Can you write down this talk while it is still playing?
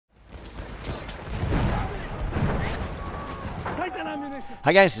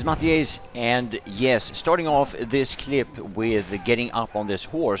Hi guys, it's Mattias, and yes, starting off this clip with getting up on this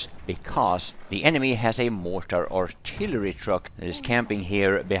horse because the enemy has a mortar artillery truck that is camping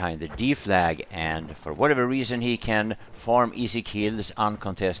here behind the D flag, and for whatever reason he can farm easy kills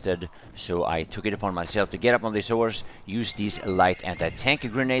uncontested, so I took it upon myself to get up on this horse, use these light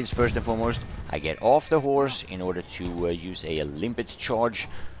anti-tank grenades first and foremost. I get off the horse in order to use a limpet charge.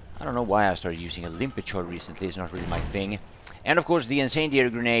 I don't know why I started using a limpet charge recently, it's not really my thing. And of course the incendiary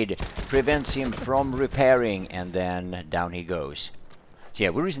grenade prevents him from repairing, and then down he goes. So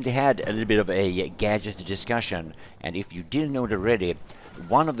yeah, we recently had a little bit of a gadget discussion, and if you didn't know it already,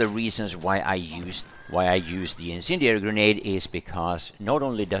 one of the reasons why I used the incendiary grenade is because not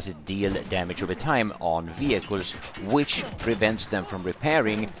only does it deal damage over time on vehicles, which prevents them from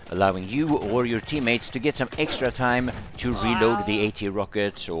repairing, allowing you or your teammates to get some extra time to reload the AT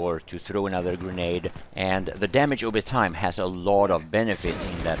rockets or to throw another grenade, and the damage over time has a lot of benefits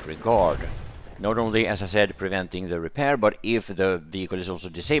in that regard. Not only, as I said, preventing the repair, but if the vehicle is also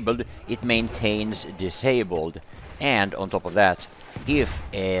disabled, it maintains disabled. And on top of that, if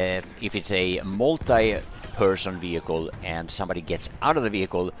it's a multi-person vehicle and somebody gets out of the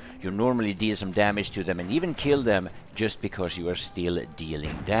vehicle, you normally deal some damage to them and even kill them just because you are still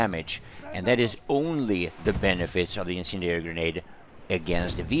dealing damage. And that is only the benefits of the incendiary grenade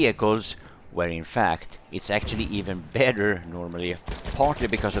against vehicles, where in fact it's actually even better normally, partly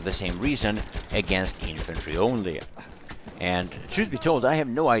because of the same reason, against infantry only. And truth be told, I have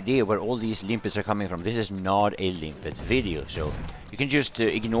no idea where all these limpets are coming from. This is not a limpet video, so you can just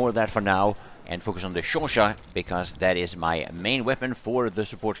ignore that for now and focus on the Shosha, because that is my main weapon for the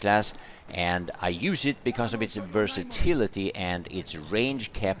support class, and I use it because of its versatility and its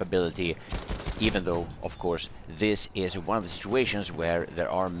range capability, even though, of course, this is one of the situations where there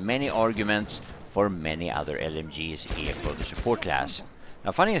are many arguments for many other LMGs here for the support class. Now,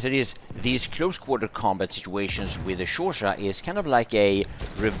 funny as it is, these close quarter combat situations with the Shosha is kind of like a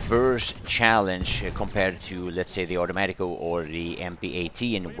reverse challenge compared to, let's say, the Automatico or the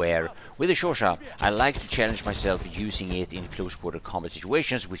MP18, where with the Shosha I like to challenge myself using it in close quarter combat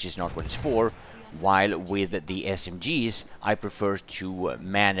situations, which is not what it's for, while with the SMGs I prefer to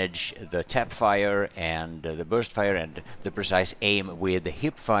manage the tap fire and the burst fire and the precise aim with the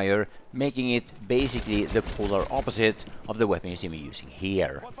hip fire, making it basically the polar opposite of the weapon you see me using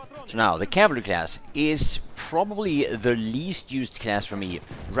here. So now, the cavalry class is probably the least used class for me,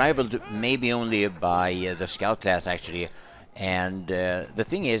 rivaled maybe only by the scout class actually, and the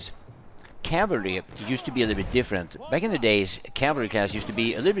thing is, cavalry used to be a little bit different. Back in the days, cavalry class used to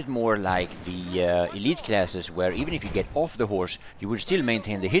be a little bit more like the elite classes, where even if you get off the horse, you would still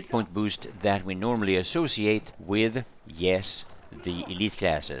maintain the hit point boost that we normally associate with, yes, the elite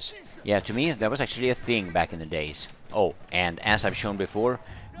classes. Yeah, to me, that was actually a thing back in the days. Oh, and as I've shown before,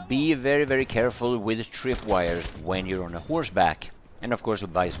 be very, very careful with tripwires when you're on a horseback, and of course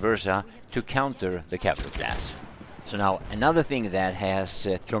vice versa, to counter the cavalry class. So now, another thing that has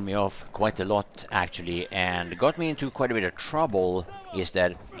thrown me off quite a lot actually, and got me into quite a bit of trouble, is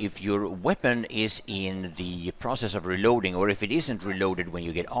that if your weapon is in the process of reloading, or if it isn't reloaded when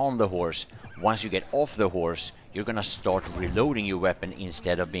you get on the horse, once you get off the horse, you're gonna start reloading your weapon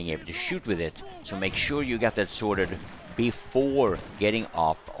instead of being able to shoot with it. So make sure you got that sorted before getting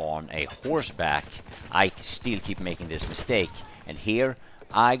up on a horseback. I still keep making this mistake, and here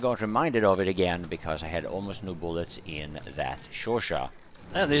I got reminded of it again because I had almost no bullets in that Shosha.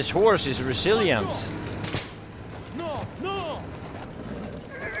 And this horse is resilient. No, no.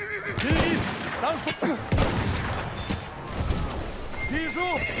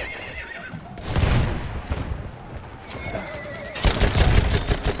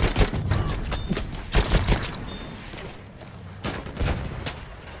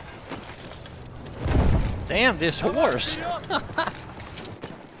 Damn, this horse!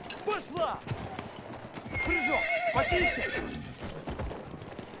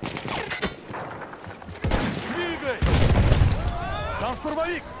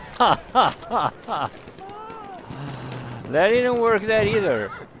 That didn't work that either.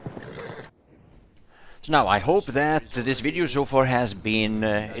 So now, I hope that this video so far has been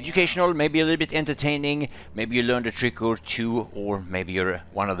educational, maybe a little bit entertaining, be you learned a trick or two, or maybe you're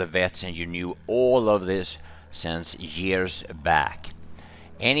one of the vets and you knew all of this since years back.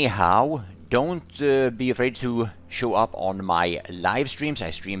 Anyhow, don't be afraid to show up on my live streams.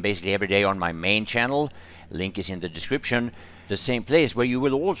 I stream basically every day on my main channel. Link is in the description. The same place where you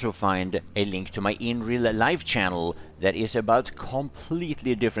will also find a link to my in real life channel that is about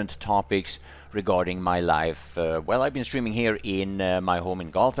completely different topics regarding my life. Well, I've been streaming here in my home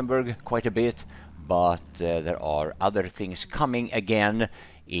in Gothenburg quite a bit, but there are other things coming again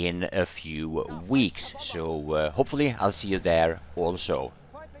in a few weeks. So hopefully I'll see you there also.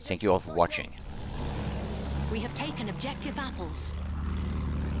 Thank you all for watching. We have taken objective apples.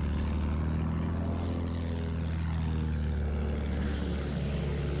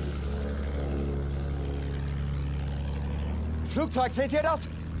 Flugzeug, seht ihr das?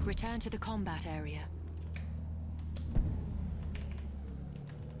 Return to the combat area.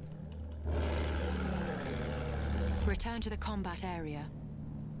 Return to the combat area.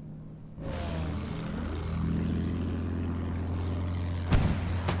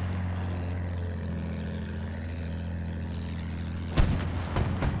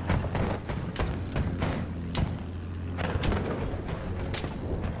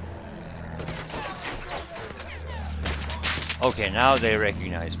 Okay, now they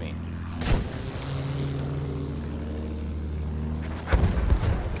recognize me.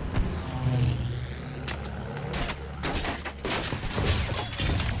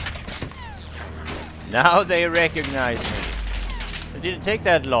 Now they recognize me. It didn't take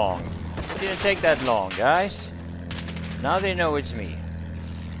that long. It didn't take that long, guys. Now they know it's me.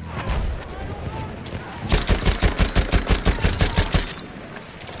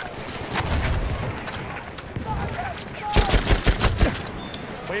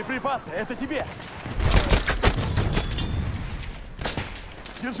 Боеприпасы, это тебе!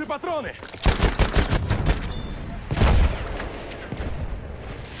 Держи патроны!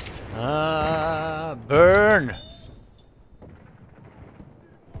 Burn!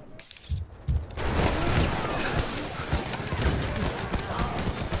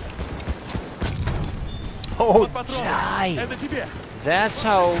 Oh, die! Это тебе! That's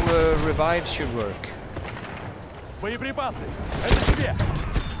how revives should work. Боеприпасы, это тебе!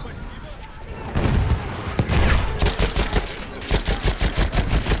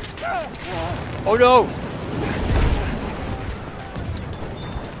 Oh no!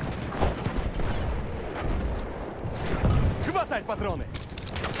 Хватай патроны!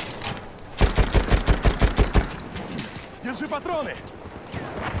 Держи патроны!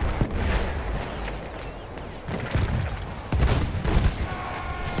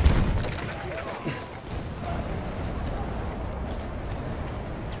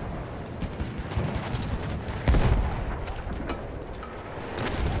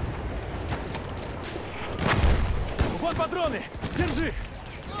 Вот патроны! Держи!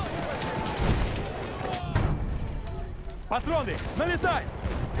 Патроны! Налетай!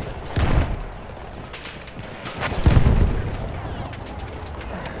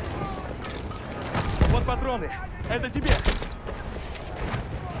 Вот патроны! Это тебе!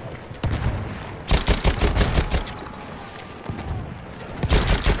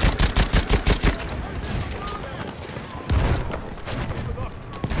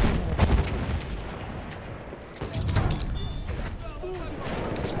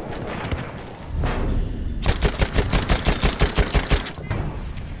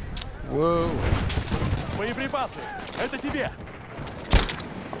 Whoa! Боеприпасы! Это тебе!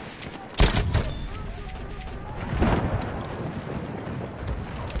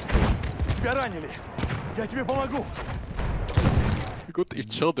 Тебя ранили! Я тебе помогу! We got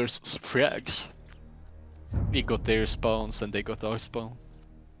each other's frags. We got their spawns and they got our spawn.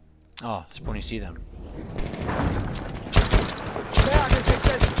 Oh, Spawny, see them.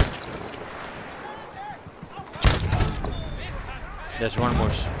 There's one more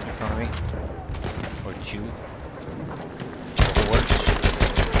in front of me. Or two. Or worse.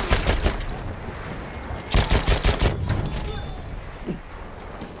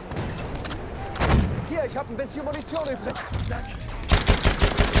 Hier, ich habe ein bisschen Munition übrig.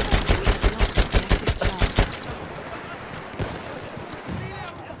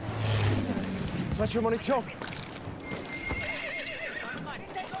 Was für Munition?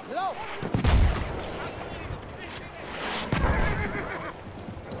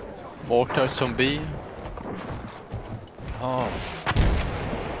 Mortar zombie. Oh.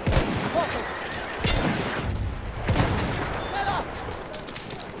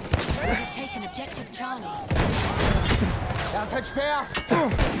 We have taken objective Charlie. Das ist ein Speer!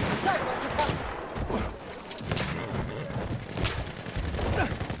 Zeig, was du kannst!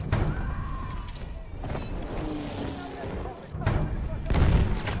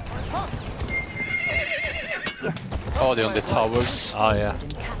 Oh, they're on the towers. Oh, yeah.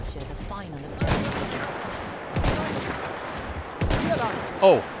 And capture the final objective.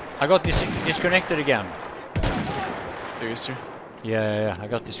 Oh, I got disconnected again. Seriously? Yeah, I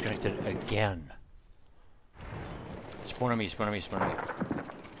got disconnected again. Spawn on me.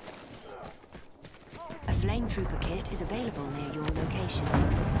 A flame trooper kit is available near your location.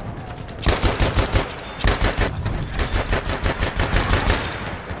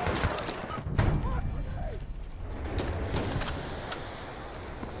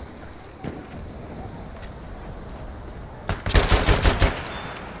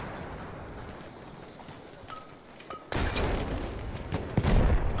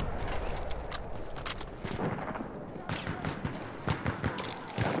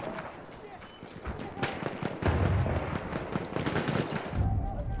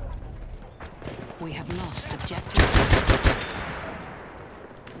 have lost objective.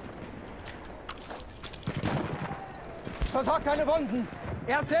 Versorgt deine Wunden.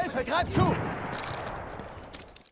 Erste Hilfe, greif zu.